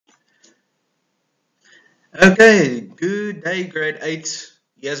Okay, good day, grade 8.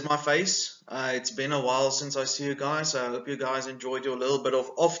 Here's my face. It's been a while since I see you guys. I hope you guys enjoyed your little bit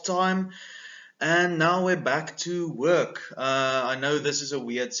of off time. And now we're back to work. I know this is a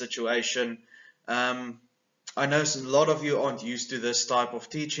weird situation. Um, I know a lot of you aren't used to this type of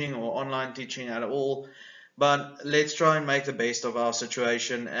teaching or online teaching at all. But let's try and make the best of our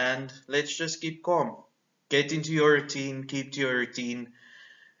situation and let's just keep calm. Get into your routine, keep to your routine,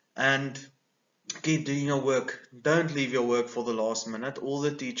 and keep doing your work. Don't leave your work for the last minute. All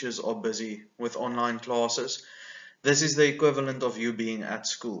the teachers are busy with online classes. This is the equivalent of you being at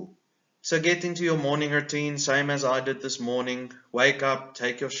school. So get into your morning routine, same as I did this morning. Wake up,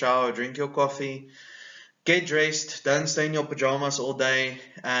 take your shower, drink your coffee, get dressed, don't stay in your pajamas all day,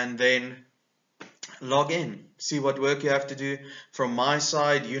 and then log in. See what work you have to do. From my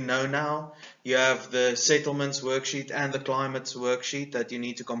side, you know now, you have the settlements worksheet and the climates worksheet that you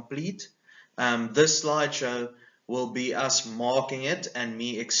need to complete. This slideshow will be us marking it and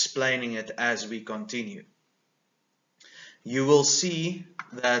me explaining it as we continue. You will see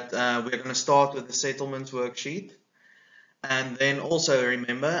that we're going to start with the settlements worksheet. And then also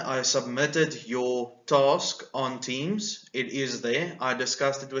remember, I submitted your task on Teams. It is there. I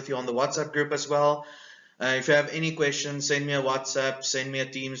discussed it with you on the WhatsApp group as well. If you have any questions, send me a WhatsApp, send me a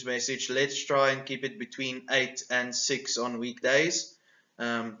Teams message. Let's try and keep it between 8 and 6 on weekdays,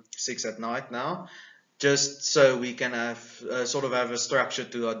 6 at night now, just so we can have sort of have a structure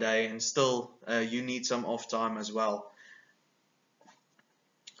to our day, and still you need some off time as well.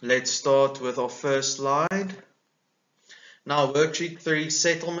 Let's start with our first slide. Now, worksheet 3,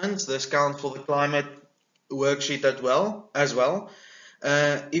 settlements. This counts for the climate worksheet as well.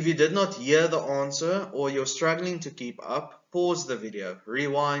 If you did not hear the answer or you're struggling to keep up, pause the video,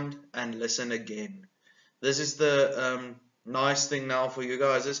 rewind, and listen again. This is the nice thing now for you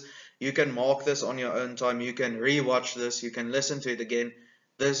guys is you can mark this on your own time. You can rewatch this. You can listen to it again.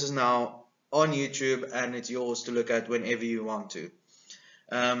 This is now on YouTube and it's yours to look at whenever you want to.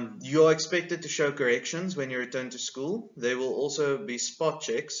 You are expected to show corrections when you return to school. There will also be spot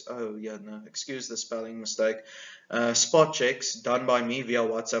checks. Oh yeah, no, excuse the spelling mistake. Spot checks done by me via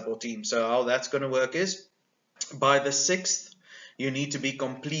WhatsApp or Teams. So how that's going to work is by the 6th, you need to be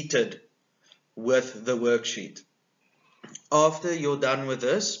completed with the worksheet. After you're done with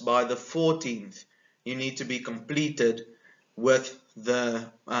this, by the 14th, you need to be completed with the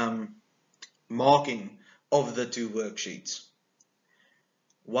marking of the two worksheets.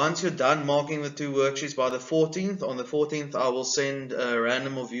 Once you're done marking the two worksheets by the 14th, on the 14th I will send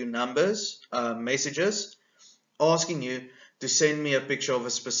random of you numbers, messages, asking you to send me a picture of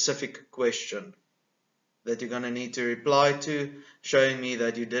a specific question that you're going to need to reply to, showing me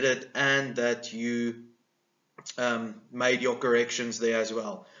that you did it and that you made your corrections there as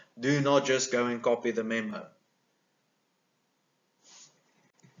well. Do not just go and copy the memo.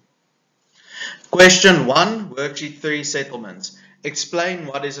 Question 1, worksheet 3, settlements. Explain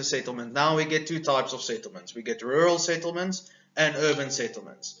what is a settlement. Now we get two types of settlements. We get rural settlements and urban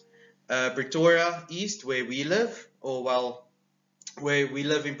settlements. Pretoria East, where we live, or well, where we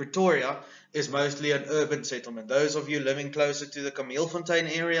live in Pretoria, is mostly an urban settlement. Those of you living closer to the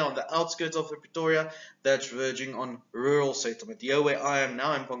Kameelfontein area on the outskirts of the Pretoria, that's verging on rural settlement. Here where I am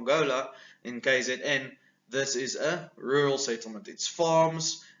now in Pongola, in KZN, this is a rural settlement. It's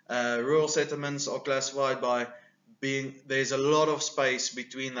farms. Rural settlements are classified by being there's a lot of space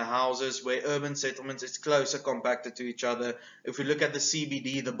between the houses, where urban settlements it's closer compacted to each other. If we look at the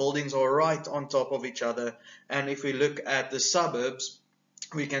CBD, the buildings are right on top of each other, and if we look at the suburbs,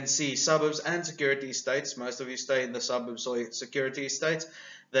 we can see suburbs and security estates. Most of you stay in the suburbs or security estates.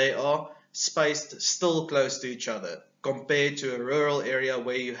 They are spaced still close to each other compared to a rural area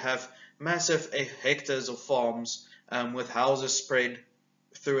where you have massive hectares of farms with houses spread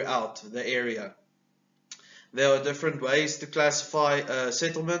throughout the area. There are different ways to classify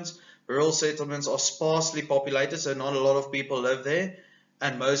settlements. Rural settlements are sparsely populated, so not a lot of people live there,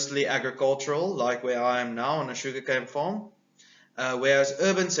 and mostly agricultural, like where I am now on a sugarcane farm. Whereas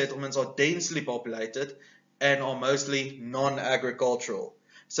urban settlements are densely populated and are mostly non-agricultural.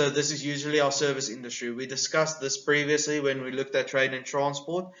 So this is usually our service industry. We discussed this previously when we looked at trade and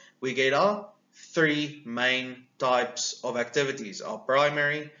transport. We get our three main types of activities: our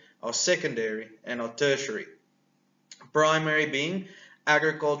primary, our secondary, and our tertiary. Primary being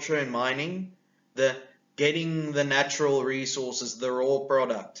agriculture and mining, the getting the natural resources, the raw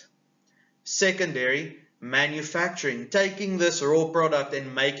product. Secondary, manufacturing, taking this raw product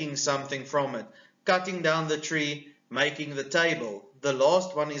and making something from it, cutting down the tree, making the table. The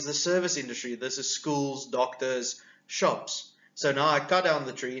last one is the service industry. This is schools, doctors, shops. So now I cut down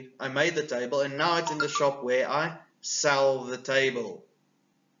the tree, I made the table, and now it's in the shop where I sell the table.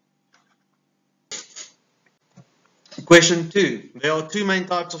 Question 2. There are two main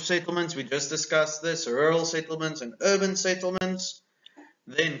types of settlements. We just discussed this, rural settlements and urban settlements.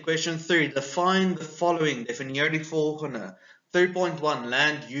 Then question 3. Define the following. Definieer die volgende. 3.1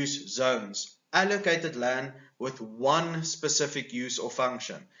 Land use zones. Allocated land with one specific use or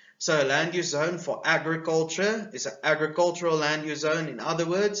function. So a land use zone for agriculture is an agricultural land use zone. In other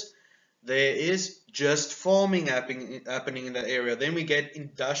words, there is just farming happening in that area. Then we get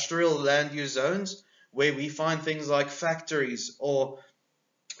industrial land use zones where we find things like factories or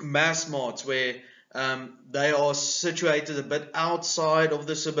mass marts where they are situated a bit outside of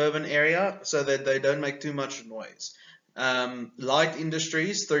the suburban area so that they don't make too much noise. Light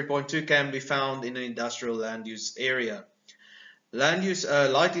industries, 3.2, can be found in an industrial land use area. Land use,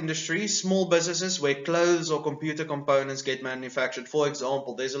 light industry, small businesses where clothes or computer components get manufactured. For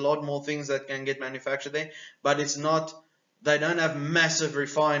example, there's a lot more things that can get manufactured there, but it's not, they don't have massive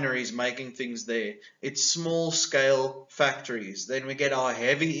refineries making things there. It's small scale factories. Then we get our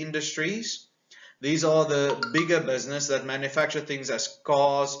heavy industries. These are the bigger business that manufacture things as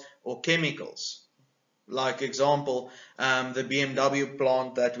cars or chemicals. Like example, the BMW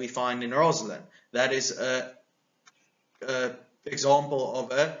plant that we find in Roslyn. That is a example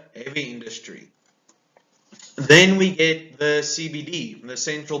of a heavy industry. Then we get the CBD, the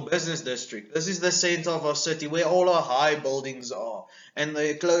Central Business District. This is the center of our city where all our high buildings are and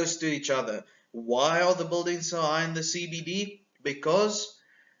they're close to each other. Why are the buildings so high in the CBD? Because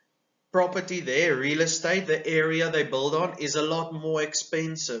property there, real estate, the area they build on is a lot more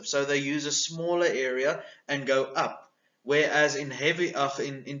expensive. So they use a smaller area and go up. Whereas in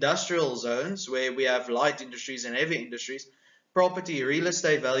industrial zones where we have light industries and heavy industries, property, real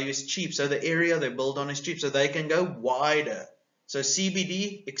estate value is cheap, so the area they build on is cheap, so they can go wider. So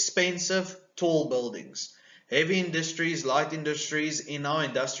CBD, expensive, tall buildings. Heavy industries, light industries in our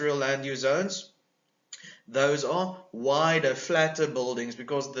industrial land use zones, those are wider, flatter buildings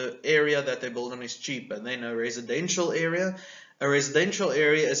because the area that they build on is cheap. And then a residential area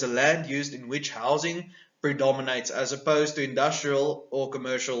is a land used in which housing predominates as opposed to industrial or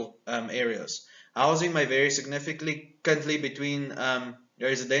commercial areas. Housing may vary significantly between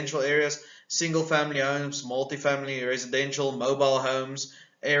residential areas, single-family homes, multi-family, residential, mobile homes,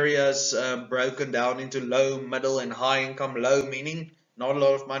 areas broken down into low, middle, and high income. Low meaning not a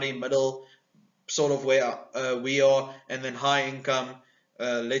lot of money, middle sort of where we are, and then high income.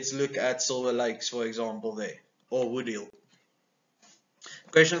 Let's look at Silver Lakes, for example, there, or Woodhill.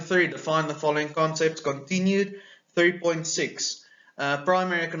 Question 3. Define the following concepts. Continued. 3.6.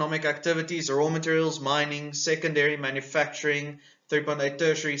 Primary economic activities, raw materials, mining. Secondary, manufacturing. 3.8,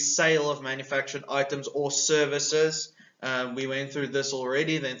 tertiary, sale of manufactured items or services. We went through this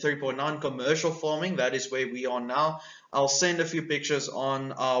already. Then 3.9, commercial farming. That is where we are now. I'll send a few pictures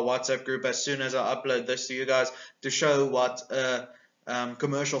on our WhatsApp group as soon as I upload this to you guys to show what a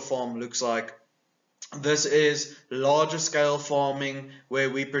commercial farm looks like. This is larger scale farming where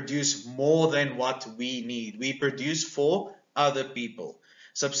we produce more than what we need. We produce for other people.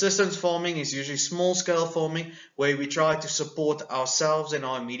 Subsistence farming is usually small scale farming where we try to support ourselves and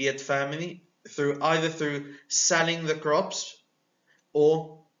our immediate family either through selling the crops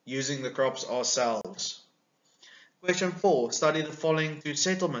or using the crops ourselves. Question 4. Study the following two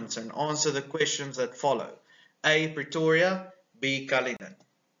settlements and answer the questions that follow. A. Pretoria. B. Cullinan.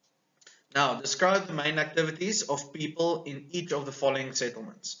 Now, describe the main activities of people in each of the following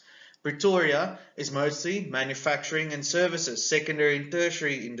settlements. Pretoria is mostly manufacturing and services, secondary and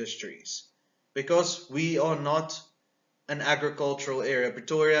tertiary industries, because we are not an agricultural area.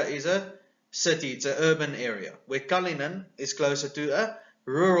 Pretoria is a city, it's an urban area, where Cullinan is closer to a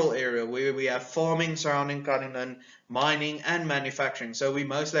rural area where we have farming surrounding Cullinan, mining and manufacturing. So we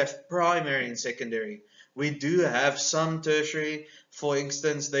mostly have primary and secondary. We do have some tertiary. For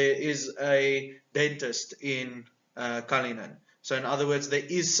instance, there is a dentist in Cullinan. So in other words, there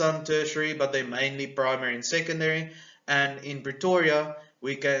is some tertiary, but they're mainly primary and secondary. And in Pretoria,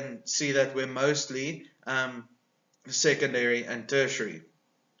 we can see that we're mostly secondary and tertiary.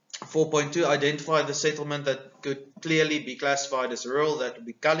 4.2, identify the settlement that could clearly be classified as rural, that would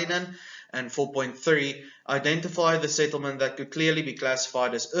be Cullinan. And 4.3, identify the settlement that could clearly be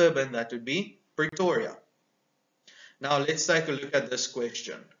classified as urban, that would be Pretoria. Now let's take a look at this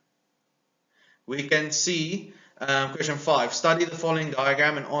question. We can see question 5. Study the following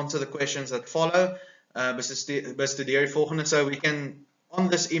diagram and answer the questions that follow. Bestudeer die volgende. So we can, on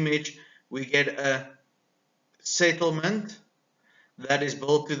this image, we get a settlement that is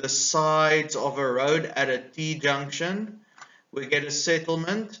built to the sides of a road at a T-junction we get a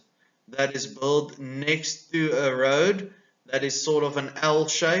settlement that is built next to a road that is sort of an L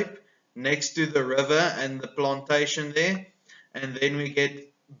shape next to the river and the plantation there. And then we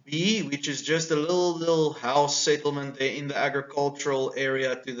get B, which is just a little house settlement there in the agricultural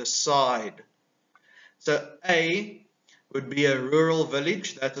area to the side. So A would be a rural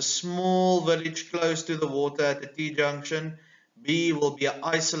village. That's a small village close to the water at the T-junction. B will be an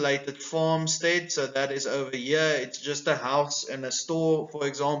isolated farmstead. So that is over here. It's just a house and a store, for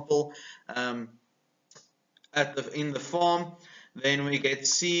example, in the farm. Then we get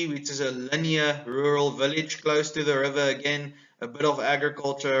C, which is a linear rural village close to the river. Again, a bit of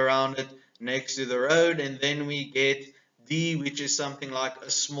agriculture around it next to the road. And then we get D, which is something like a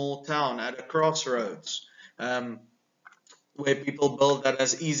small town at a crossroads, where people build that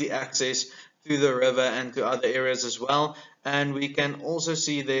has easy access to the river and to other areas as well. And we can also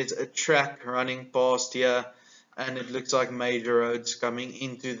see there's a track running past here, and it looks like major roads coming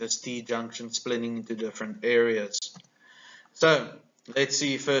into this T-junction, splitting into different areas. So let's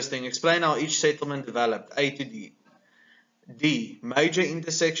see, first thing, explain how each settlement developed, A to D. D, major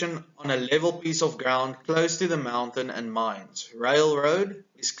intersection on a level piece of ground close to the mountain and mines. Railroad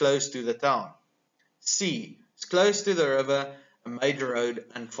is close to the town. C, is close to the river, a major road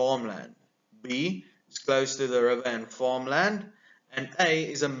and farmland. B, is close to the river and farmland. And A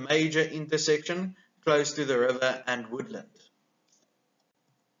is a major intersection close to the river and woodland.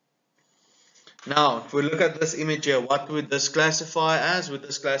 Now, if we look at this image here, what would this classify as? Would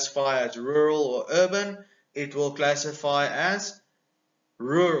this classify as rural or urban? It will classify as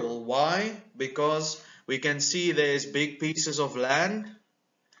rural. Why? Because we can see there's big pieces of land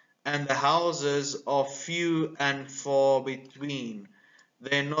and the houses are few and far between.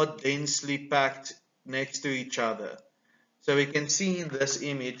 They're not densely packed next to each other. So we can see in this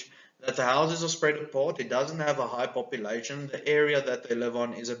image that the houses are spread apart. It doesn't have a high population. The area that they live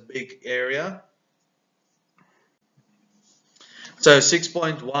on is a big area. So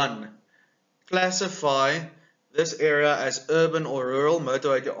 6.1, classify this area as urban or rural.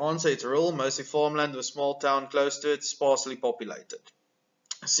 Motivate your answer. It's rural, mostly farmland with a small town close to it, sparsely populated.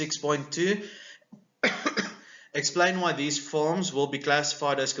 6.2, explain why these farms will be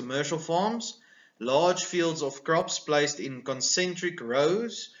classified as commercial farms. Large fields of crops placed in concentric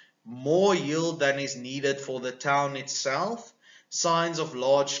rows, more yield than is needed for the town itself. Signs of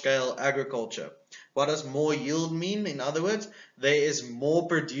large-scale agriculture. What does more yield mean? In other words, there is more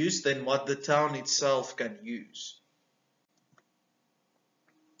produced than what the town itself can use.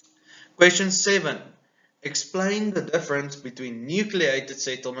 Question 7. Explain the difference between nucleated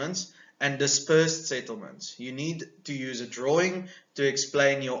settlements and dispersed settlements. You need to use a drawing to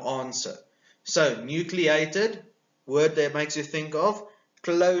explain your answer. So, nucleated, word that makes you think of,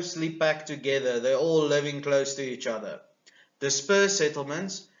 closely packed together. They're all living close to each other. Dispersed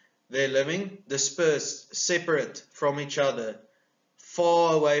settlements, they're living dispersed, separate from each other,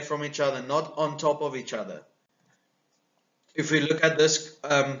 far away from each other, not on top of each other. If we look at this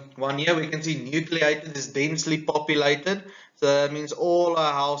one here, we can see nucleated is densely populated. So that means all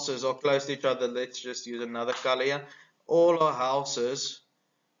our houses are close to each other. Let's just use another color here. All our houses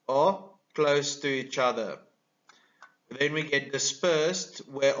are close to each other. Then we get dispersed,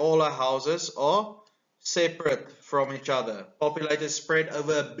 where all our houses are separate from each other. Populated, spread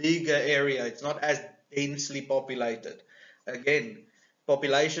over a bigger area. It's not as densely populated. Again,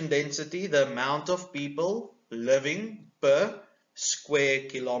 population density, the amount of people living per square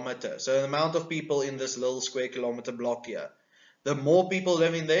kilometer. So the amount of people in this little square kilometer block here. The more people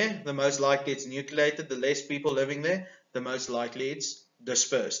living there, the most likely it's nucleated. The less people living there, the most likely it's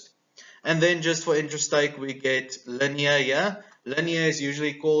dispersed. And then just for interest sake, we get linear here. Linear is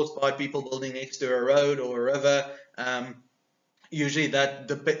usually caused by people building next to a road or a river. Usually that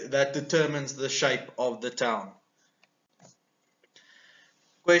determines the shape of the town.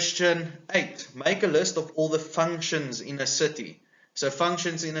 Question 8. Make a list of all the functions in a city. So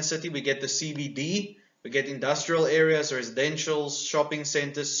functions in a city, we get the CBD, we get industrial areas, residentials, shopping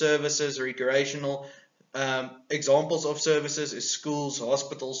centers, services, recreational. Examples of services is schools,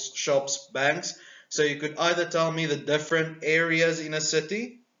 hospitals, shops, banks. So you could either tell me the different areas in a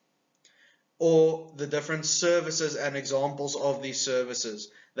city or the different services and examples of these services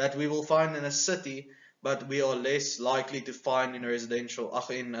that we will find in a city, but we are less likely to find in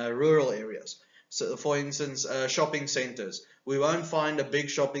rural areas. So for instance, shopping centers. We won't find a big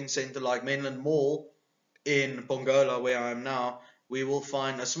shopping center like Mainland Mall in Pongola, where I am now. We will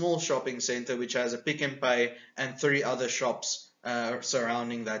find a small shopping center which has a Pick n Pay and 3 other shops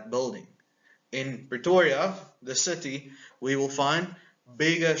surrounding that building. In Pretoria, the city, we will find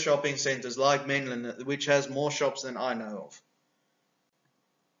bigger shopping centers like Mainland, which has more shops than I know of.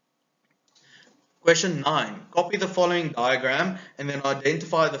 Question 9. Copy the following diagram and then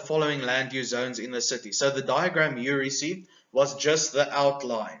identify the following land use zones in the city. So the diagram you received was just the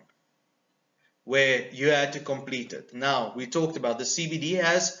outline where you had to complete it. Now, we talked about the CBD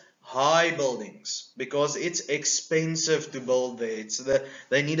has high buildings because it's expensive to build there.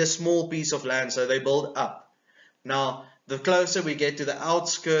 They need a small piece of land, so they build up. Now, the closer we get to the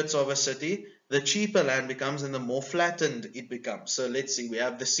outskirts of a city, the cheaper land becomes and the more flattened it becomes. So let's see, we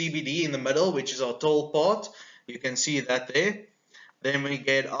have the CBD in the middle, which is our tall part. You can see that there. Then we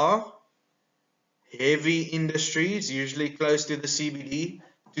get our heavy industries, usually close to the CBD,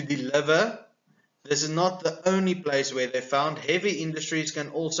 to deliver. This is not the only place where they're found. Heavy industries can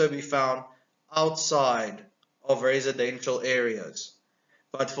also be found outside of residential areas.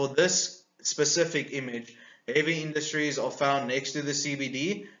 But for this specific image, heavy industries are found next to the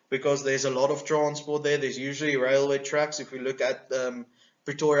CBD because there's a lot of transport there. There's usually railway tracks. If we look at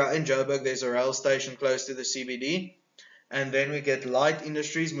Pretoria and Joburg, there's a rail station close to the CBD. And then we get light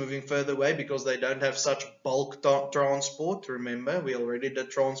industries moving further away because they don't have such bulk transport. Remember, we already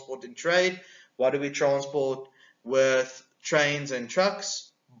did transport and trade. What do we transport with trains and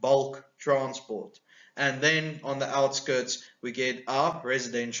trucks? Bulk transport. And then on the outskirts, we get our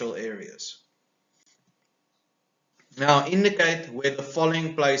residential areas. Now indicate where the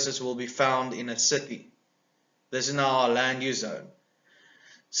following places will be found in a city. This is now our land use zone.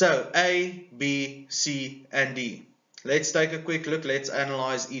 So A, B, C, and D. Let's take a quick look. Let's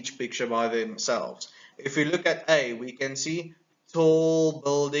analyze each picture by themselves. If we look at A, we can see tall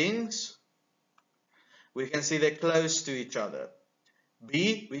buildings. We can see they're close to each other.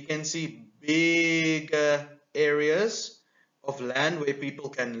 B, we can see big areas of land where people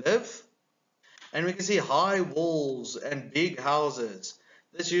can live. And we can see high walls and big houses.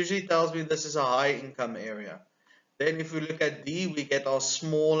 This usually tells me this is a high income area. Then if we look at D, we get our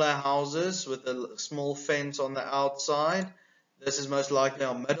smaller houses with a small fence on the outside. This is most likely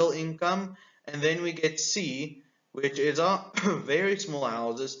our middle income. And then we get C, which is our very small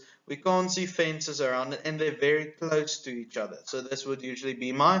houses. We can't see fences around it and they're very close to each other. So this would usually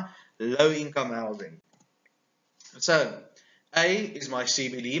be my low income housing. So A is my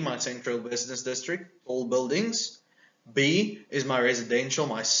CBD, my central business district, all buildings. B is my residential,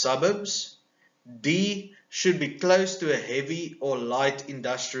 my suburbs. D should be close to a heavy or light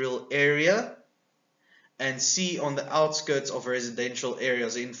industrial area. And C on the outskirts of residential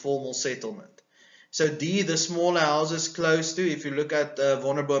areas, informal settlement. So D, the smaller houses close to, if you look at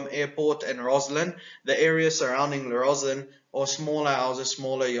Wonderboom Airport and Roslyn, the area surrounding Roslyn are smaller houses,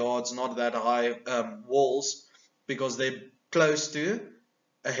 smaller yards, not that high walls, because they're close to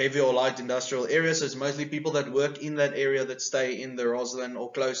a heavy or light industrial area. So it's mostly people that work in that area that stay in the Roslyn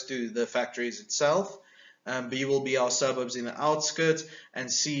or close to the factories itself. B will be our suburbs in the outskirts,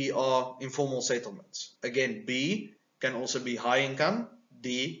 and C are informal settlements. Again, B can also be high income,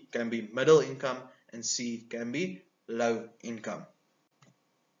 D can be middle income, and C can be low income.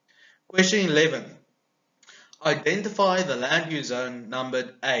 Question 11. Identify the land use zone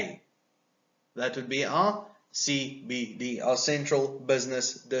numbered A. That would be our CBD, our central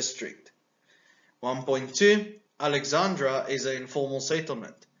business district. 1.2. Alexandra is an informal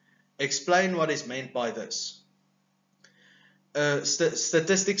settlement. Explain what is meant by this.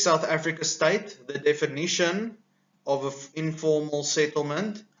 Statistics South Africa state the definition of an informal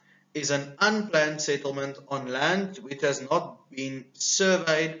settlement is an unplanned settlement on land which has not been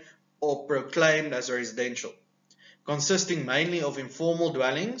surveyed or proclaimed as residential, consisting mainly of informal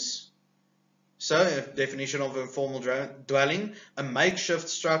dwellings. So, a definition of informal dwelling, a makeshift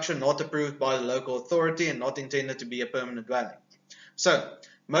structure not approved by the local authority and not intended to be a permanent dwelling. So,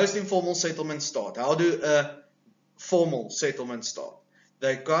 most informal settlements start. How do a formal settlement start?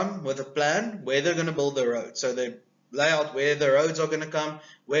 They come with a plan where they're going to build the road. So they lay out where the roads are going to come,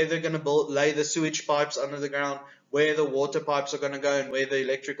 where they're going to lay the sewage pipes under the ground, where the water pipes are going to go, and where the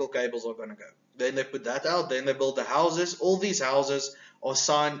electrical cables are going to go. Then they put that out, then they build the houses. All these houses are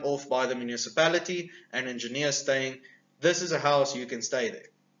signed off by the municipality and engineers saying, this is a house, you can stay there.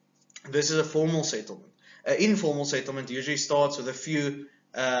 This is a formal settlement. An informal settlement usually starts with a few,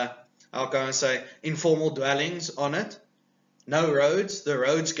 informal dwellings on it. No roads. The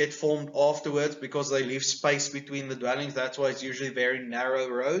roads get formed afterwards because they leave space between the dwellings. That's why it's usually very narrow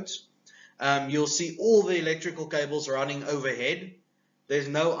roads. You'll see all the electrical cables running overhead. There's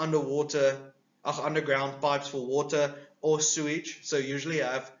no underground pipes for water or sewage. So usually you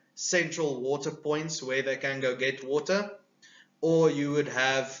have central water points where they can go get water. Or you would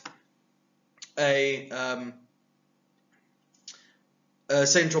have a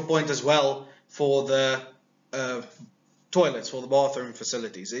central point as well for the toilets, for the bathroom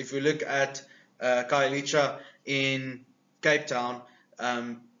facilities. If we look at Khayelitsha in Cape Town,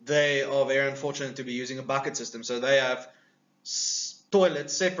 they are very unfortunate to be using a bucket system. So they have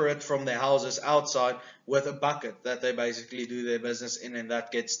toilets separate from their houses outside with a bucket that they basically do their business in, and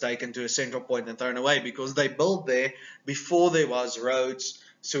that gets taken to a central point and thrown away because they built there before there was roads,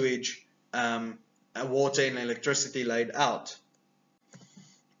 sewage, water and electricity laid out.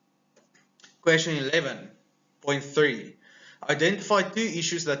 Question 11.3. Identify 2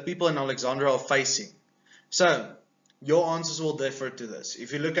 issues that people in Alexandria are facing. So, your answers will differ to this.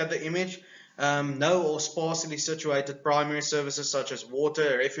 If you look at the image, no or sparsely situated primary services such as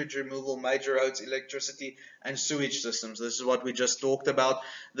water, refuge removal, major roads, electricity, and sewage systems. This is what we just talked about.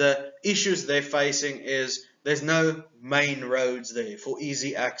 The issues they're facing is there's no main roads there for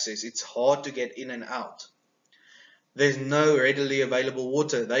easy access. It's hard to get in and out. There's no readily available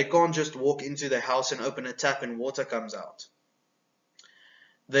water. They can't just walk into their house and open a tap and water comes out.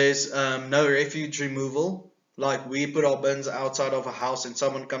 There's no refuge removal. Like we put our bins outside of a house and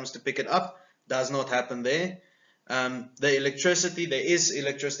someone comes to pick it up. Does not happen there. The electricity, there is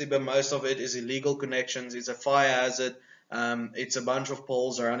electricity, but most of it is illegal connections. It's a fire hazard. It's a bunch of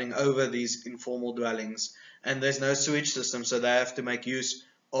poles running over these informal dwellings. And there's no sewage system, so they have to make use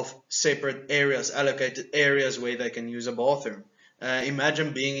of separate areas, allocated areas where they can use a bathroom.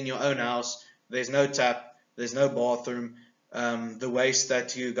 Imagine being in your own house. There's no tap. There's no bathroom. The waste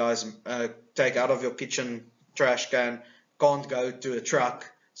that you guys take out of your kitchen trash can can't go to a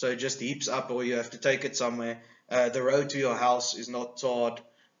truck, so it just heaps up, or you have to take it somewhere. The road to your house is not tarred.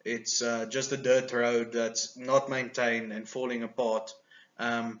 It's just a dirt road that's not maintained and falling apart.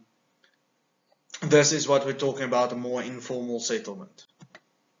 This is what we're talking about, a more informal settlement.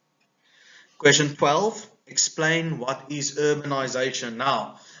 Question 12. Explain what is urbanization.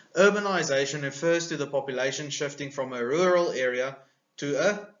 Now, urbanization refers to the population shifting from a rural area to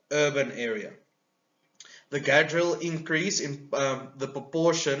an urban area. The gradual increase in the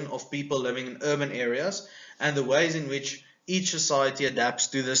proportion of people living in urban areas and the ways in which each society adapts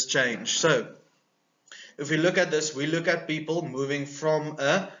to this change. So, if we look at this, we look at people moving from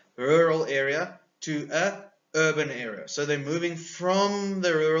a rural area to an urban area. So they're moving from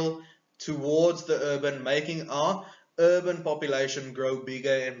the rural towards the urban, making our urban population grow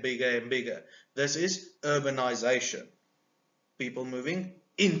bigger and bigger and bigger. This is urbanization. People moving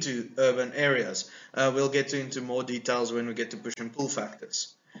into urban areas. We'll get into more details when we get to push and pull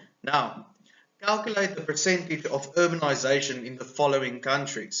factors. Now, calculate the percentage of urbanization in the following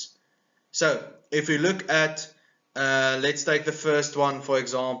countries. So, if we look at, let's take the first one, for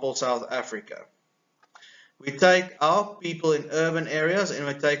example, South Africa. We take our people in urban areas and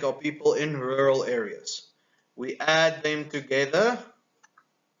we take our people in rural areas. We add them together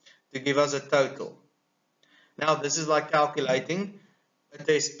to give us a total. Now, this is like calculating a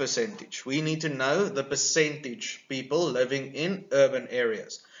test percentage. We need to know the percentage people living in urban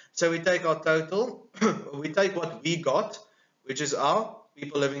areas. So we take our total, we take what we got, which is our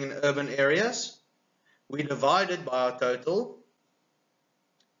people living in urban areas. We divide it by our total,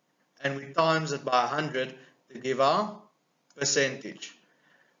 and we times it by 100 to give our percentage.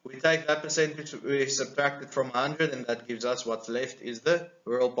 We take that percentage, we subtract it from 100, and that gives us what's left is the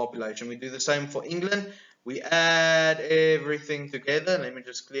rural population. We do the same for England. We add everything together. Let me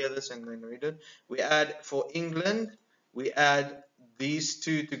just clear this and then read it. We add for England, we add these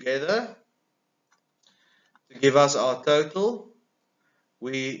two together to give us our total.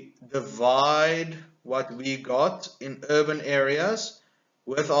 We divide what we got in urban areas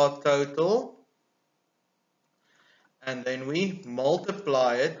with our total, and then we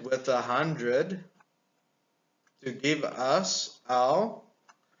multiply it with 100 to give us our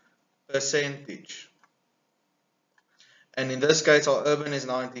percentage. And in this case, our urban is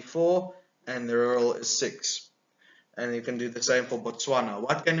 94 and the rural is 6. And you can do the same for Botswana.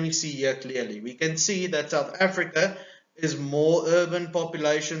 What can we see here clearly? We can see that South Africa is more urban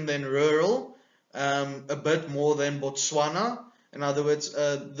population than rural, a bit more than Botswana. In other words,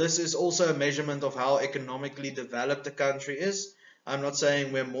 this is also a measurement of how economically developed the country is. I'm not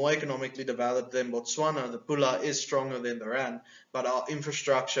saying we're more economically developed than Botswana. The Pula is stronger than the Rand, but our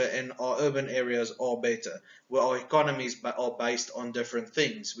infrastructure and our urban areas are better. Where our economies are based on different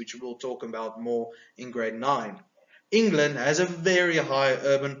things, which we'll talk about more in grade 9. England has a very high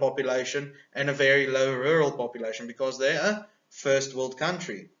urban population and a very low rural population because they're a first world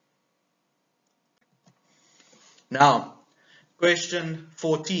country. Now, question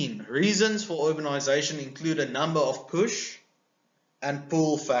 14. Reasons for urbanization include a number of push and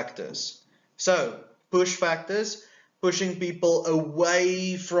pull factors. So, push factors, pushing people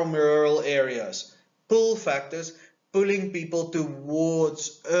away from rural areas. Pull factors, pulling people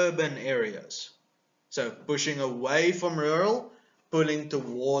towards urban areas. So pushing away from rural, pulling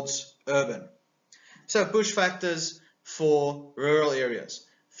towards urban. So push factors for rural areas: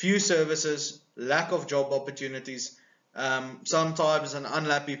 few services, lack of job opportunities, sometimes an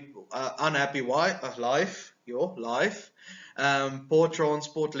unhappy life, poor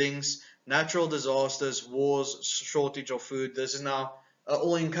transport links, natural disasters, wars, shortage of food. This is now an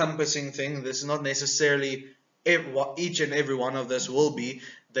all-encompassing thing. This is not necessarily each and every one of this will be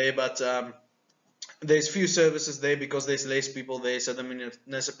there, but there's few services there because there's less people there, so the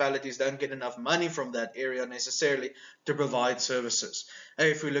municipalities don't get enough money from that area necessarily to provide services.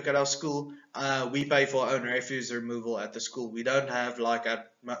 If we look at our school, we pay for our own refuse removal at the school. We don't have, like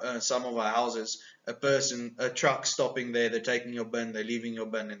at some of our houses, a truck stopping there, they're taking your bin, they're leaving your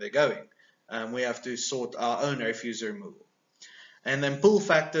bin and they're going. We have to sort our own refuse removal. And then pull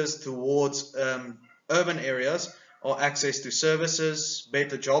factors towards urban areas are access to services,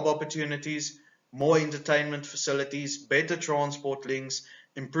 better job opportunities, more entertainment facilities, better transport links,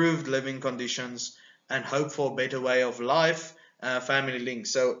 improved living conditions, and hope for a better way of life, family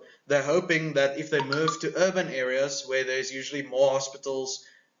links. So they're hoping that if they move to urban areas where there's usually more hospitals,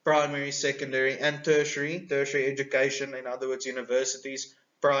 primary, secondary, and tertiary education, in other words, universities,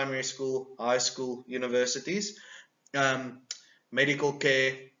 primary school, high school, universities, medical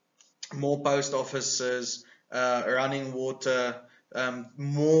care, more post offices, running water,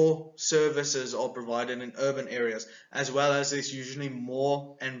 more services are provided in urban areas, as well as there's usually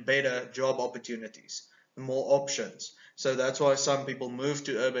more and better job opportunities, more options. So that's why some people move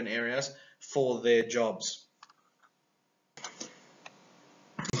to urban areas for their jobs.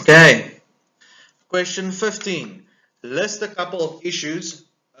 Okay, question 15. List a couple of issues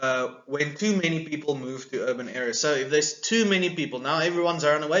when too many people move to urban areas. So if there's too many people, now everyone's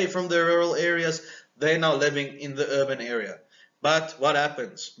run away from the rural areas, they're now living in the urban area. But what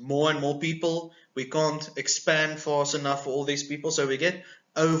happens? More and more people, we can't expand fast enough for all these people, so we get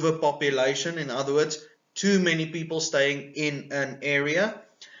overpopulation. In other words, too many people staying in an area.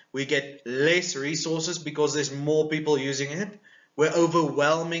 We get less resources because there's more people using it. We're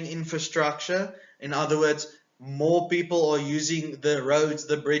overwhelming infrastructure. In other words, more people are using the roads,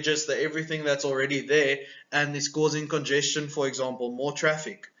 the bridges, the everything that's already there, and it's causing congestion, for example, more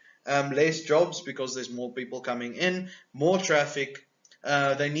traffic. Less jobs because there's more people coming in, more traffic.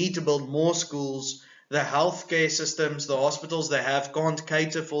 They need to build more schools. The healthcare systems, the hospitals they have can't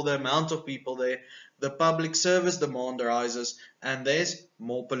cater for the amount of people there. The public service demand rises, and there's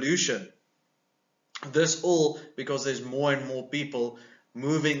more pollution. This all because there's more and more people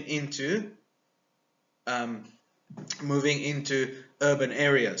moving into urban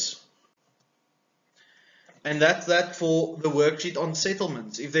areas. And that's that for the worksheet on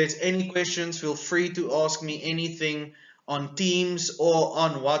settlements. If there's any questions, feel free to ask me anything on Teams or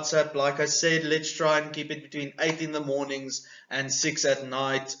on WhatsApp. Like I said, let's try and keep it between 8 in the mornings and 6 at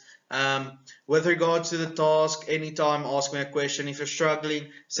night. With regards to the task, anytime ask me a question. If you're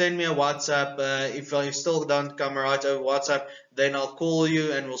struggling, send me a WhatsApp. If I still don't come right over WhatsApp, then I'll call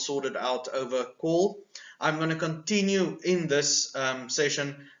you and we'll sort it out over call. I'm going to continue in this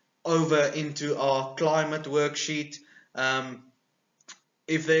session over into our climate worksheet.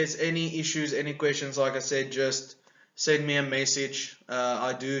 If there's any issues, any questions, like I said, just send me a message.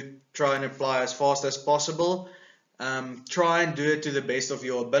 I do try and reply as fast as possible. Try and do it to the best of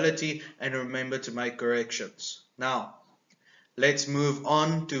your ability and remember to make corrections. Now, let's move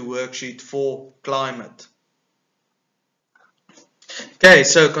on to worksheet 4, climate. Okay,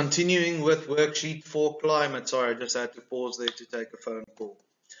 so continuing with worksheet 4, climate. Sorry, I just had to pause there to take a phone call.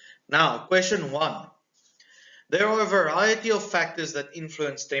 Now, question 1. There are a variety of factors that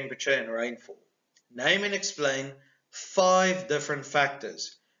influence temperature and rainfall. Name and explain 5 different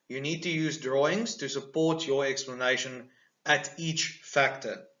factors. You need to use drawings to support your explanation at each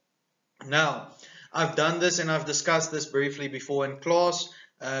factor. Now, I've done this and I've discussed this briefly before in class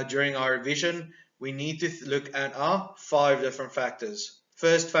during our revision. We need to look at our 5 different factors.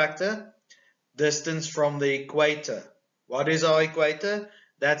 First factor, distance from the equator. What is our equator?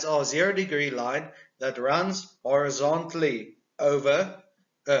 That's our 0-degree line that runs horizontally over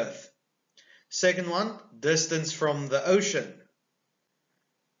Earth. Second one, distance from the ocean.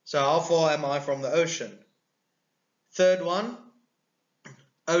 So how far am I from the ocean? Third one,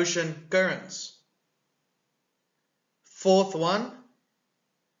 ocean currents. Fourth one,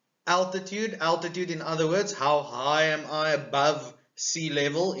 altitude. Altitude, in other words, how high am I above sea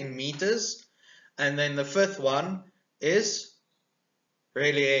level in meters? And then the fifth one is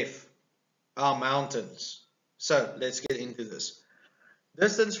relief, our mountains. So let's get into this.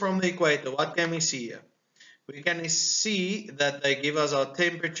 Distance from the equator, what can we see here? we can see that they give us our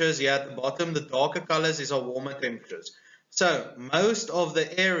temperatures here at the bottom. The darker colors is our warmer temperatures. So most of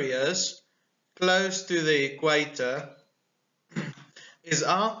the areas close to the equator is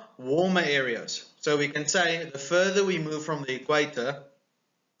our warmer areas. So we can say the further we move from the equator,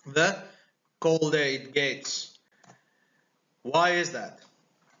 the colder it gets. Why is that?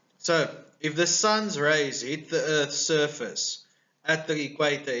 So if the sun's rays hit the Earth's surface at the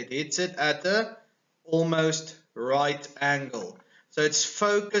equator, it hits it at a almost right angle. So it's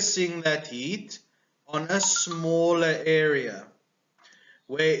focusing that heat on a smaller area.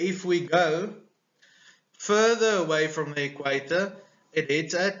 Where if we go further away from the equator, it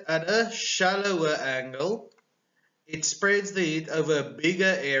hits it at a shallower angle. It spreads the heat over a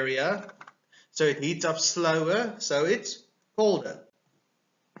bigger area, so it heats up slower, so it's colder.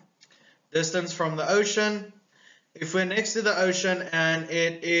 Distance from the ocean. If we're next to the ocean and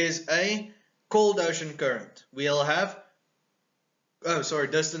it is a cold ocean current, we'll have,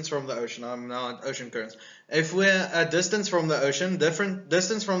 distance from the ocean. I'm now at ocean currents. If we're at distance from the ocean, different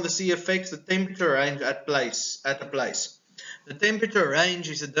distance from the sea affects the temperature range at a place. The temperature range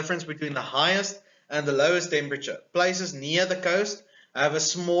is the difference between the highest and the lowest temperature. Places near the coast have a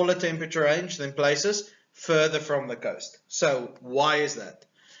smaller temperature range than places further from the coast. So why is that?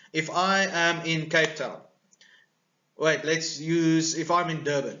 If I am in Cape Town, if I'm in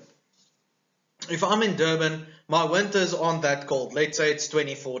Durban. If I'm in Durban, my winters aren't that cold. Let's say it's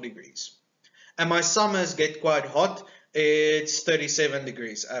 24 degrees. And my summers get quite hot. It's 37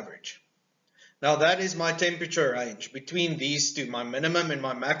 degrees average. Now that is my temperature range between these two, my minimum and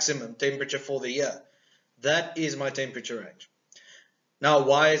my maximum temperature for the year. That is my temperature range. Now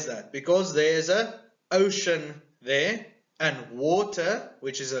why is that? Because there's an ocean there, and water,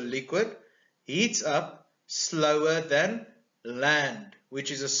 which is a liquid, heats up slower than land,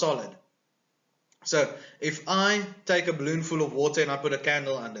 which is a solid. So if I take a balloon full of water and I put a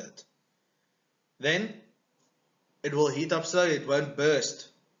candle under it, then it will heat up slowly, it won't burst,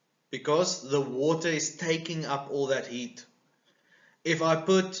 because the water is taking up all that heat. If I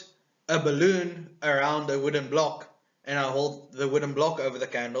put a balloon around a wooden block and I hold the wooden block over the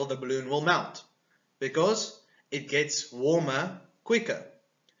candle, the balloon will melt, because it gets warmer quicker.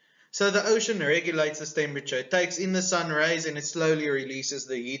 So the ocean regulates this temperature. It takes in the sun rays and it slowly releases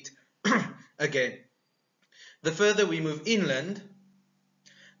the heat again. The further we move inland,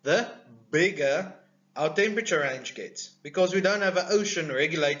 the bigger our temperature range gets, because we don't have an ocean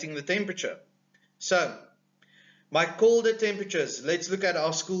regulating the temperature. So my colder temperatures, let's look at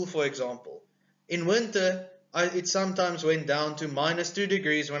our school for example. In winter, it sometimes went down to -2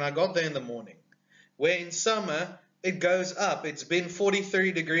 degrees when I got there in the morning. Where in summer, it goes up. It's been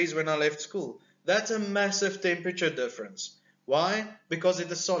 43 degrees when I left school. That's a massive temperature difference. Why? Because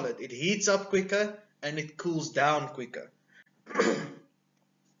it is solid. It heats up quicker and it cools down quicker.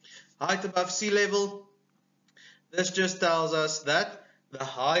 Height above sea level. This just tells us that the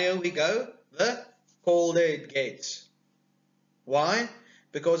higher we go, the colder it gets. Why?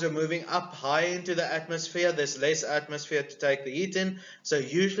 Because we're moving up high into the atmosphere. There's less atmosphere to take the heat in. So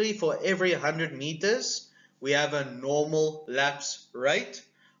usually for every 100 meters, we have a normal lapse rate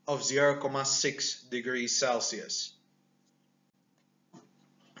of 0.6 degrees Celsius.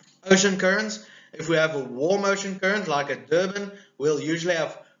 Ocean currents. If we have a warm ocean current like at Durban, we'll usually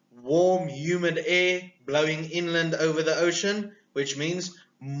have warm, humid air blowing inland over the ocean, which means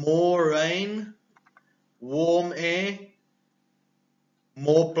more rain, warm air,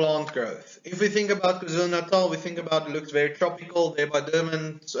 more plant growth. If we think about KwaZulu-Natal, we think about it looks very tropical there by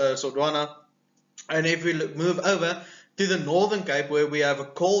Durban, Sodwana. And if we move over to the Northern Cape, where we have a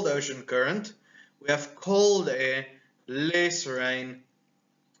cold ocean current, we have cold air, less rain,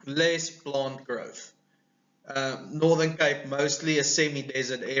 less plant growth. Northern Cape, mostly a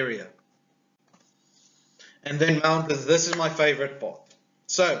semi-desert area. And then mountains. This is my favorite part.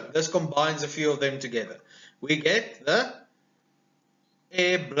 So this combines a few of them together. We get the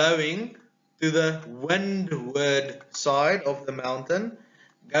air blowing to the windward side of the mountain,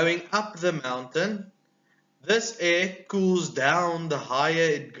 going up the mountain. This air cools down the higher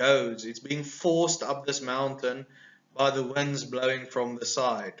it goes. It's being forced up this mountain by the winds blowing from the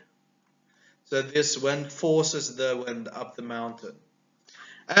side. So this wind forces the wind up the mountain.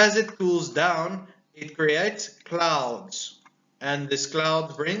 As it cools down, it creates clouds, and these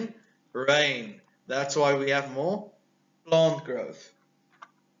clouds bring rain. That's why we have more plant growth.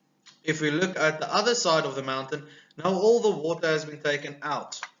 If we look at the other side of the mountain, now all the water has been taken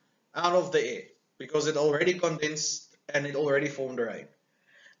out of the air, because it already condensed and it already formed rain.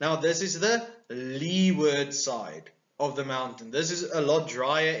 Now this is the leeward side of the mountain. This is a lot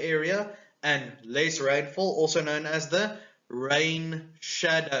drier area, and less rainfall, also known as the rain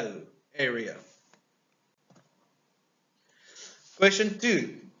shadow area. Question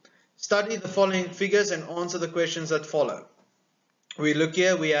 2. Study the following figures and answer the questions that follow. We look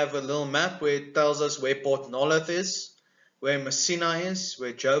here, we have a little map where it tells us where Port Nolloth is, where Messina is,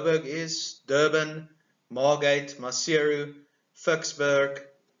 where Joburg is, Durban, Margate, Maseru, Vicksburg,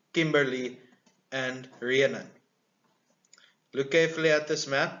 Kimberley, and Rhiannon. Look carefully at this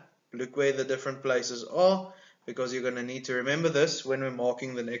map, look where the different places are, because you're going to need to remember this when we're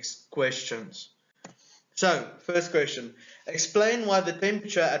marking the next questions. So, first question. Explain why the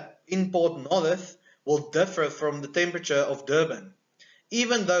temperature in Port Nolloth will differ from the temperature of Durban,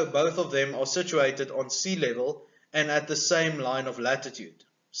 even though both of them are situated on sea level and at the same line of latitude.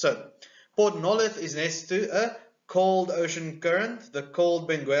 So, Port Nolloth is next to a cold ocean current, the cold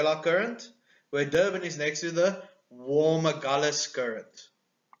Benguela current, where Durban is next to the warm Agulhas current.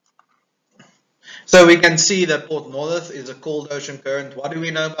 So we can see that Port Nolloth is a cold ocean current. What do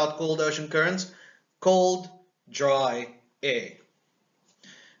we know about cold ocean currents? Cold, dry air.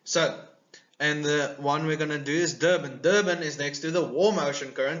 So, and the one we're going to do is Durban. Durban is next to the warm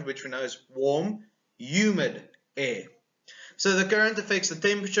ocean current, which we know is warm, humid air. So the current affects the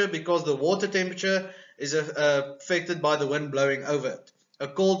temperature because the water temperature is affected by the wind blowing over it. A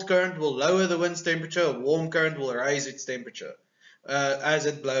cold current will lower the wind's temperature, a warm current will raise its temperature as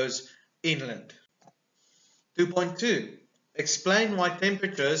it blows inland. 2.2. Explain why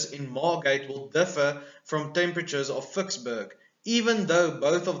temperatures in Margate will differ from temperatures of Vicksburg, even though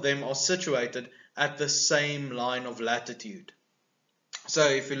both of them are situated at the same line of latitude. So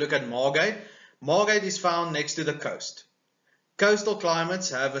if you look at Margate, Margate is found next to the coast. Coastal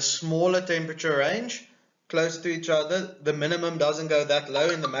climates have a smaller temperature range, close to each other. The minimum doesn't go that low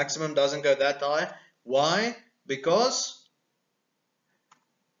and the maximum doesn't go that high. Why? Because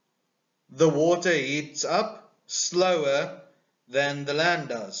the water heats up slower than the land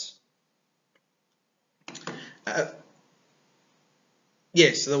does.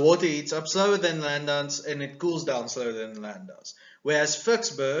 Yes, the water heats up slower than land does and it cools down slower than land does. Whereas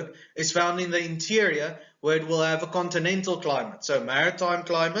Vicksburg is found in the interior where it will have a continental climate. So maritime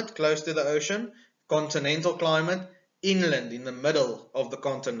climate close to the ocean, continental climate inland in the middle of the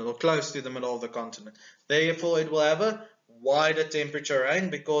continent or close to the middle of the continent. Therefore it will have a wider temperature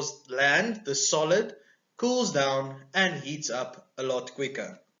range because land, the solid, cools down and heats up a lot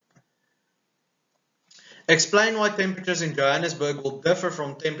quicker. Explain why temperatures in Johannesburg will differ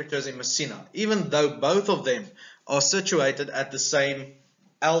from temperatures in Messina, even though both of them are situated at the same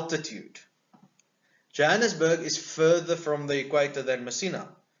altitude. Johannesburg is further from the equator than Messina.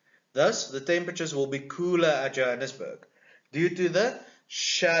 Thus, the temperatures will be cooler at Johannesburg due to the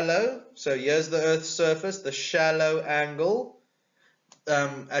shallow, so here's the Earth's surface, the shallow angle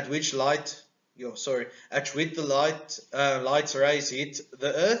at which light light's rays hit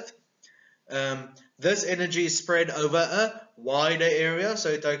the Earth. This energy is spread over a wider area, so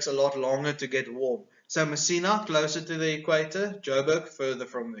it takes a lot longer to get warm. So Messina closer to the equator, Joburg further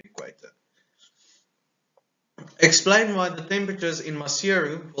from the equator. Explain why the temperatures in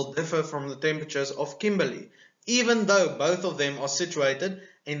Maseru will differ from the temperatures of Kimberley, even though both of them are situated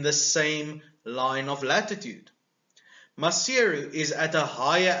in the same line of latitude. Maseru is at a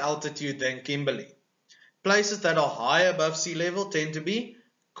higher altitude than Kimberley. Places that are high above sea level tend to be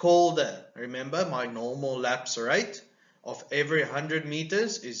colder. Remember, my normal lapse rate of every 100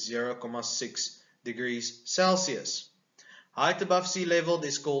 meters is 0.6 degrees Celsius. Height above sea level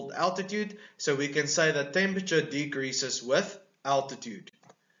is called altitude, so we can say that temperature decreases with altitude.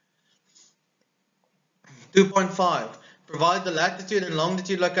 2.5. Provide the latitude and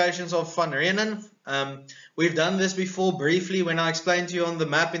longitude locations of Van Rieenen. We've done this before briefly when I explained to you on the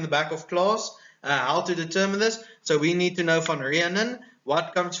map in the back of class how to determine this. So we need to know Van Rieenen.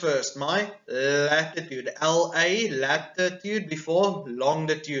 What comes first? My latitude, LA, latitude before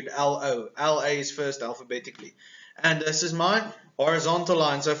longitude, LO. LA is first alphabetically. And this is my horizontal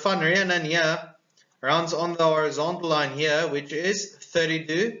line. So Van Rieenen here runs on the horizontal line here, which is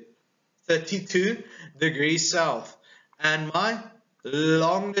 32 degrees south. And my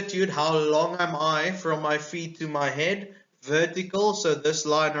longitude, how long am I from my feet to my head? Vertical, so this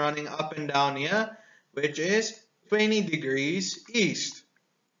line running up and down here, which is 20 degrees east.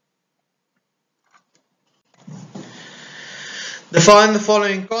 Define the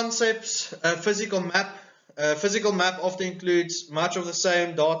following concepts. A physical map often includes much of the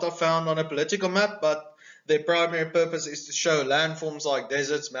same data found on a political map, but their primary purpose is to show landforms like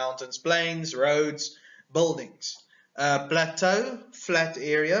deserts, mountains, plains, roads, buildings. Plateau, flat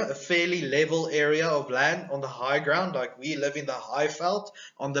area, a fairly level area of land on the high ground, like we live in the high veld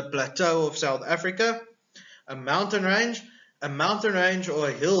on the plateau of South Africa. A mountain range. A mountain range or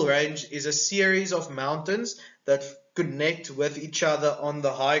a hill range is a series of mountains that connect with each other on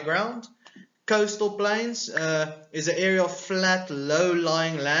the high ground. Coastal plains is an area of flat,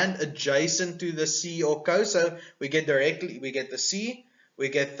 low-lying land adjacent to the sea or coast. So we get the sea, we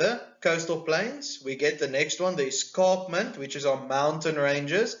get the coastal plains, we get the next one, the escarpment, which is our mountain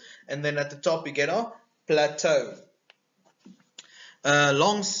ranges, and then at the top we get our plateau.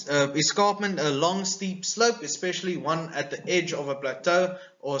 Escarpment, a long steep slope, especially one at the edge of a plateau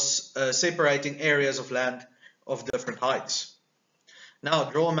or separating areas of land of different heights. Now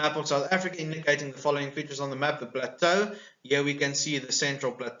draw a map of South Africa indicating the following features on the map. The plateau, here we can see the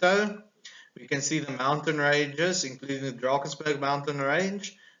central plateau. We can see the mountain ranges, including the Drakensberg mountain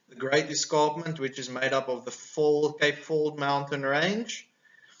range, the Gr8 escarpment, which is made up of the Cape Fold mountain range.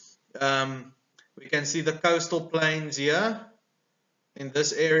 We can see the coastal plains here. In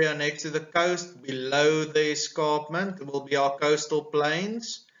this area next to the coast, below the escarpment, will be our coastal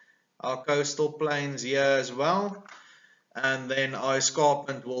plains. Our coastal plains here as well. And then our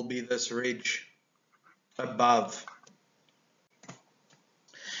escarpment will be this ridge above.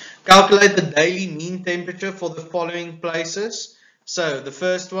 Calculate the daily mean temperature for the following places. So the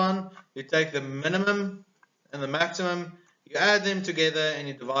first one, you take the minimum and the maximum, you add them together and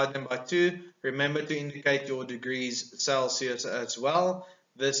you divide them by 2. Remember to indicate your degrees Celsius as well.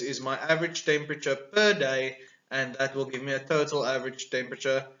 This is my average temperature per day, and that will give me a total average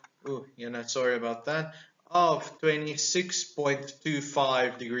temperature, sorry about that, of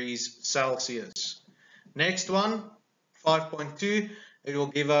 26.25 degrees Celsius. Next one, 5.2, it will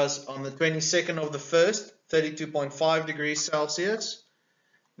give us on the 22nd of the 1st, 32.5 degrees Celsius.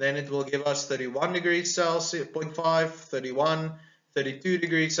 Then it will give us 31 degrees Celsius, 0.5, 31, 32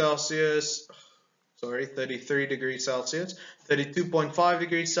 degrees Celsius, 33 degrees Celsius, 32.5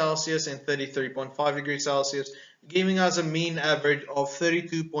 degrees Celsius, and 33.5 degrees Celsius, giving us a mean average of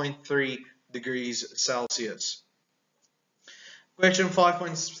 32.3 degrees Celsius. Question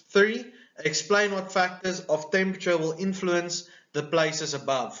 5.3. Explain what factors of temperature will influence the places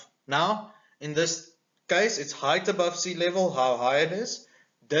above. Now, in this case, it's height above sea level, how high it is.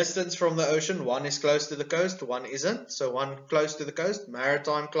 Distance from the ocean, one is close to the coast, one isn't. So one close to the coast,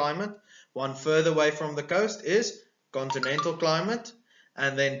 maritime climate. One further away from the coast is continental climate.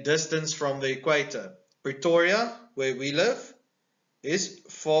 And then distance from the equator. Pretoria, where we live, is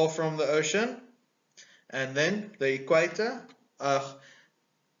far from the ocean. And then the equator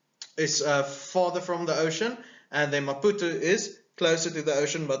is farther from the ocean. And then Maputo is closer to the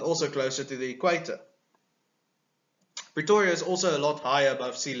ocean but also closer to the equator. Pretoria is also a lot higher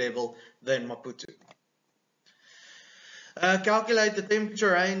above sea level than Maputo. Calculate the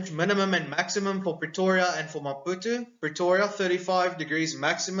temperature range minimum and maximum for Pretoria and for Maputo. Pretoria 35 degrees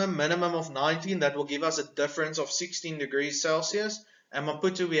maximum, minimum of 19, that will give us a difference of 16 degrees Celsius. And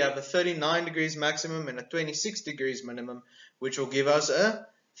Maputo we have a 39 degrees maximum and a 26 degrees minimum, which will give us a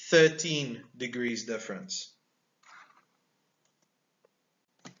 13 degrees difference.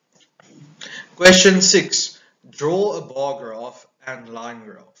 Question 6. Draw a bar graph and line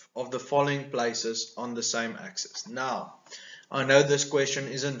graph of the following places on the same axis. Now, I know this question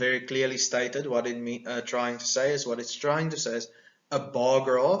isn't very clearly stated. What it's trying to say is a bar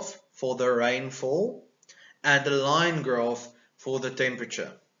graph for the rainfall and a line graph for the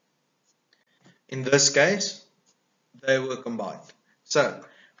temperature. In this case, they were combined. So,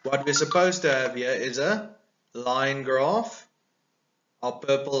 what we're supposed to have here is a line graph, our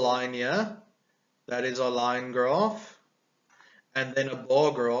purple line here. That is our line graph, and then a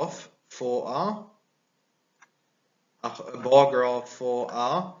bar graph for our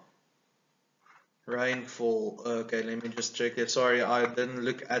rainfall. Okay, let me just check it. Sorry, I didn't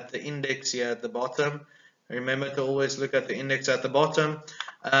look at the index here at the bottom. Remember to always look at the index at the bottom.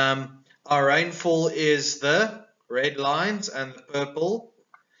 Our rainfall is the red lines and the purple,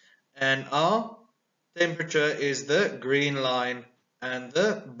 and our temperature is the green line and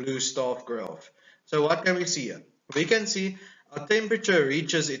the blue staff graph. So what can we see here? We can see our temperature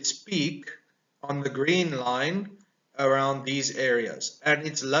reaches its peak on the green line around these areas and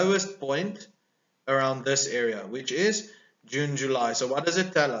its lowest point around this area, which is June, July. So what does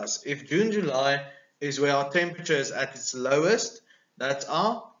it tell us? If June, July is where our temperature is at its lowest, that's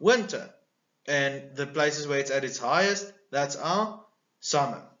our winter. And the places where it's at its highest, that's our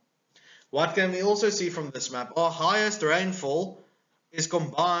summer. What can we also see from this map? Our highest rainfall is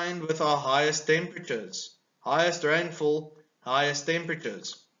combined with our highest temperatures. Highest rainfall, highest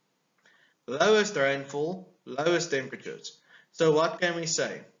temperatures. Lowest rainfall, lowest temperatures. So what can we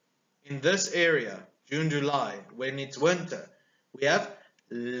say? In this area, June, July, when it's winter, we have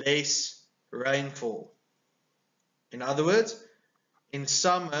less rainfall. In other words, in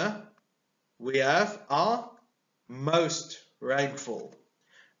summer, we have our most rainfall.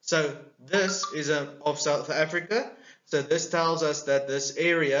 So this is of South Africa. So this tells us that this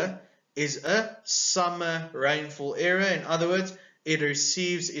area is a summer rainfall area. In other words, it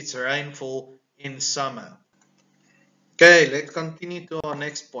receives its rainfall in summer. Okay, let's continue to our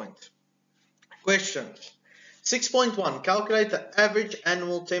next point. Question 6.1. Calculate the average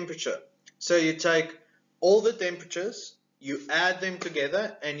annual temperature. So you take all the temperatures, you add them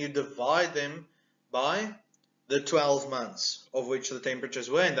together, and you divide them by the 12 months of which the temperatures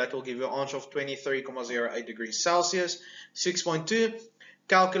were, and that will give you an answer of 23.08 degrees Celsius. 6.2.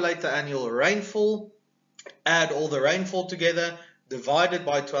 Calculate the annual rainfall, add all the rainfall together, divide it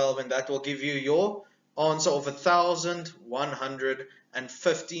by 12, and that will give you your answer of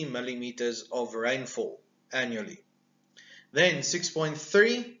 1,150 millimeters of rainfall annually. Then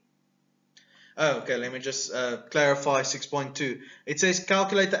 6.3. Okay, let me just clarify 6.2. It says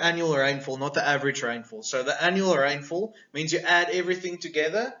calculate the annual rainfall, not the average rainfall. So the annual rainfall means you add everything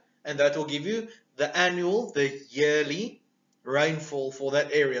together, and that will give you the annual, the yearly rainfall for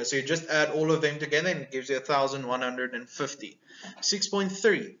that area. So you just add all of them together, and it gives you 1,150.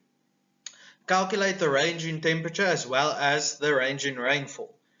 6.3. Calculate the range in temperature as well as the range in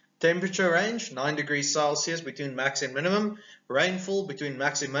rainfall. Temperature range, 9 degrees Celsius between max and minimum. Rainfall between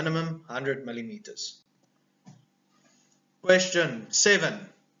max and minimum, 100 millimeters. Question 7.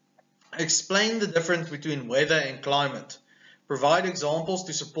 Explain the difference between weather and climate. Provide examples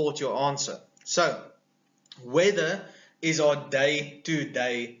to support your answer. So, weather is our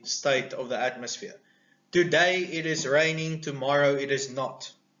day-to-day state of the atmosphere. Today it is raining, tomorrow it is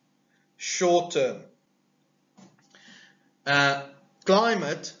not. Short term.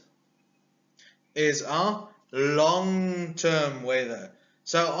 Climate is our long-term weather.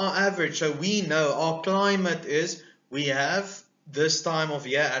 So our average, so we know our climate is, we have this time of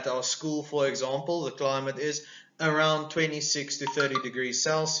year at our school, for example, the climate is around 26 to 30 degrees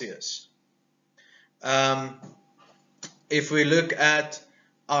Celsius. If we look at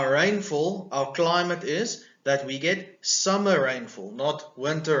our rainfall, our climate is that we get summer rainfall, not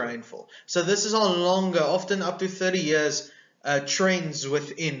winter rainfall. So this is our longer, often up to 30 years, trends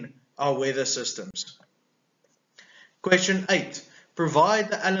within our weather systems. Question 8. Provide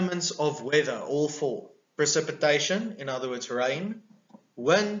the elements of weather, all four. Precipitation, in other words rain,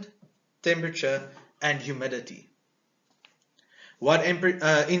 wind, temperature, and humidity. What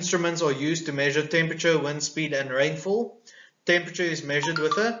instruments are used to measure temperature, wind speed, and rainfall? Temperature is measured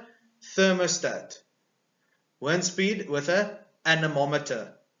with a thermostat. Wind speed with an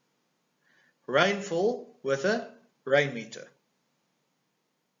anemometer. Rainfall with a rain meter.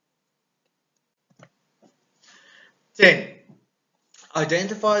 10.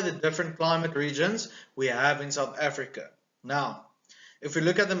 Identify the different climate regions we have in South Africa. Now, if we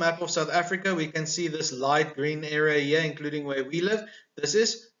look at the map of South Africa, we can see this light green area here, including where we live. This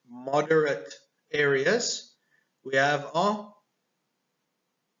is moderate areas. We have our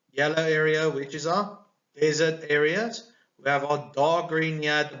yellow area, which is our desert areas. We have our dark green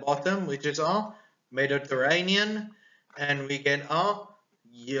here at the bottom, which is our Mediterranean. And we get our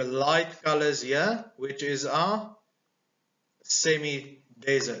light colors here, which is our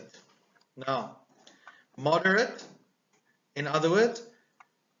semi-desert. Now, moderate, in other words,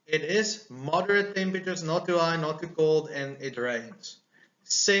 it is moderate temperatures, not too high, not too cold, and it rains.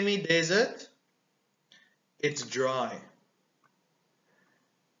 Semi-desert, it's dry.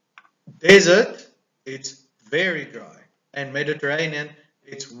 Desert, it's very dry. And Mediterranean,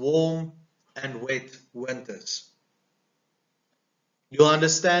 it's warm and wet winters. You'll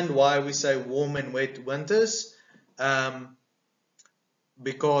understand why we say warm and wet winters,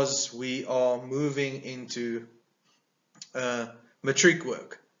 because we are moving into matric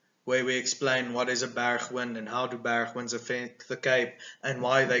work, where we explain what is a bergwind and how do bergwinds affect the Cape and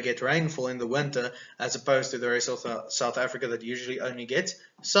why they get rainfall in the winter as opposed to the rest of South Africa that usually only gets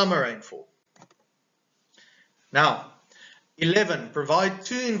summer rainfall. Now, 11. Provide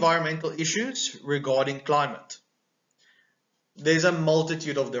 2 environmental issues regarding climate. There's a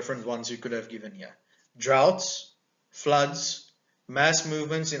multitude of different ones you could have given here. Droughts, floods, mass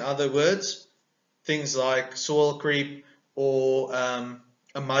movements, in other words, things like soil creep or a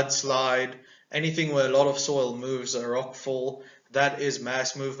mudslide, anything where a lot of soil moves, a rock fall, that is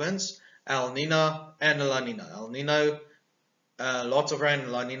mass movements. El Nino and La Nina. El Nino, lots of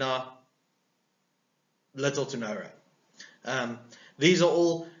rain, La Nina, little to no rain. These are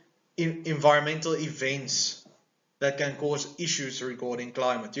all environmental events that can cause issues regarding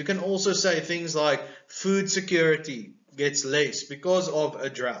climate. You can also say things like food security gets less because of a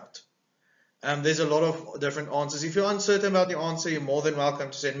drought. There's a lot of different answers. If you're uncertain about the answer, you're more than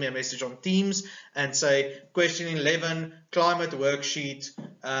welcome to send me a message on Teams and say, question 11, climate worksheet,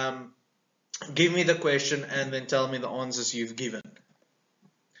 give me the question and then tell me the answers you've given.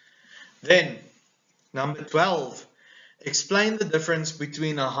 Then, number 12, explain the difference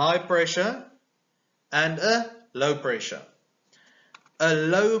between a high pressure and a low pressure. A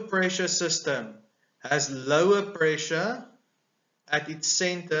low pressure system has lower pressure at its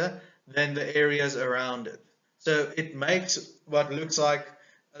center than the areas around it. So it makes what looks like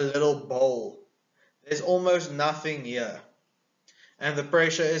a little bowl. There's almost nothing here. And the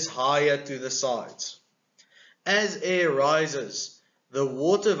pressure is higher to the sides. As air rises, the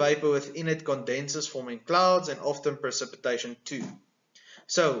water vapor within it condenses, forming clouds and often precipitation too.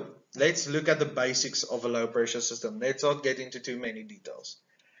 So let's look at the basics of a low pressure system. Let's not get into too many details.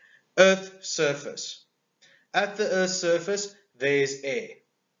 Earth surface. At the Earth's surface, there's air.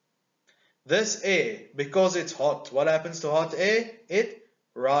 This air, because it's hot, what happens to hot air? It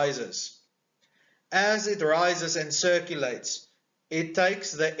rises. As it rises and circulates, it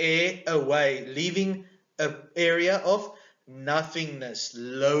takes the air away, leaving an area of nothingness,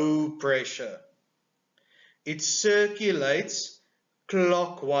 low pressure. It circulates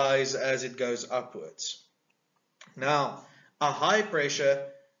clockwise as it goes upwards. Now, a high pressure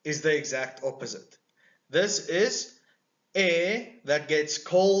is the exact opposite. This is air that gets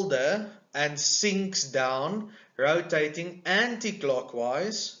colder and sinks down, rotating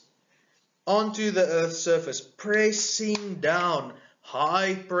anti-clockwise onto the Earth's surface, pressing down,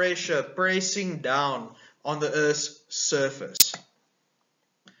 high pressure, pressing down on the Earth's surface.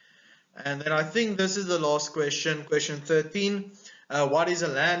 And then I think this is the last question, question 13. What is a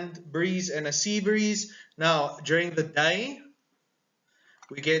land breeze and a sea breeze? Now, during the day,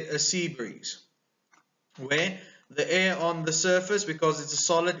 we get a sea breeze, where the air on the surface, because it's a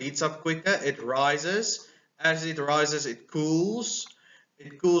solid, heats up quicker, it rises. As it rises, it cools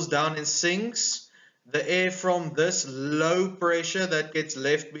down and sinks. The air from this low pressure that gets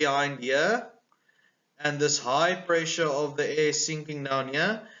left behind here, and this high pressure of the air sinking down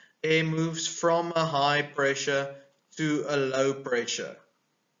here, air moves from a high pressure to a low pressure.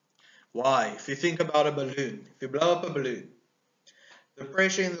 Why? If you think about a balloon, if you blow up a balloon, the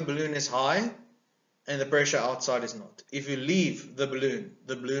pressure in the balloon is high and the pressure outside is not. If you leave the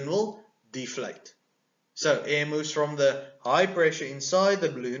balloon will deflate. So air moves from the high pressure inside the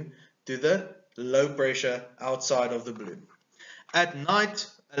balloon to the low pressure outside of the balloon. At night,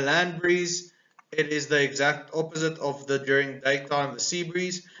 a land breeze, it is the exact opposite of the during daytime, the sea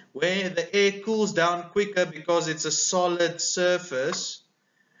breeze, where the air cools down quicker because it's a solid surface.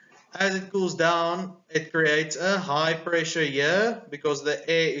 As it cools down, it creates a high pressure here because the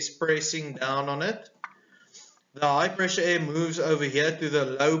air is pressing down on it. The high pressure air moves over here to the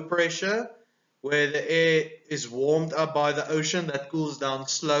low pressure, where the air is warmed up by the ocean that cools down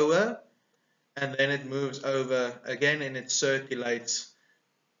slower, and then it moves over again and it circulates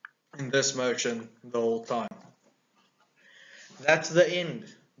in this motion the whole time. That's the end.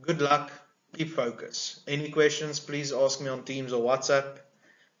 Good luck. Keep focus. Any questions, please ask me on Teams or WhatsApp.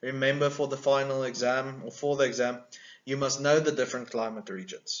 Remember, for the final exam, or for the exam, you must know the different climate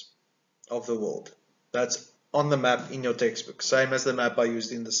regions of the world. That's on the map in your textbook, same as the map I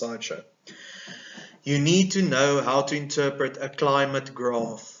used in the slideshow. You need to know how to interpret a climate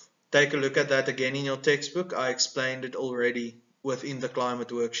graph. Take a look at that again in your textbook. I explained it already within the climate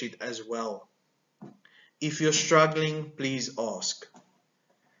worksheet as well. If you're struggling, please ask.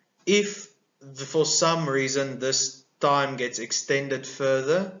 If for some reason this time gets extended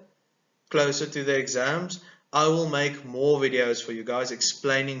further, closer to the exams, I will make more videos for you guys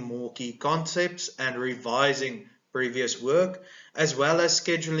explaining more key concepts and revising previous work, as well as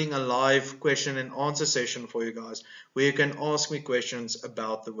scheduling a live question and answer session for you guys where you can ask me questions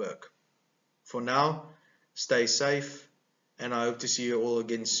about the work. For now, stay safe, and I hope to see you all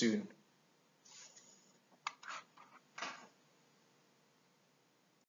again soon.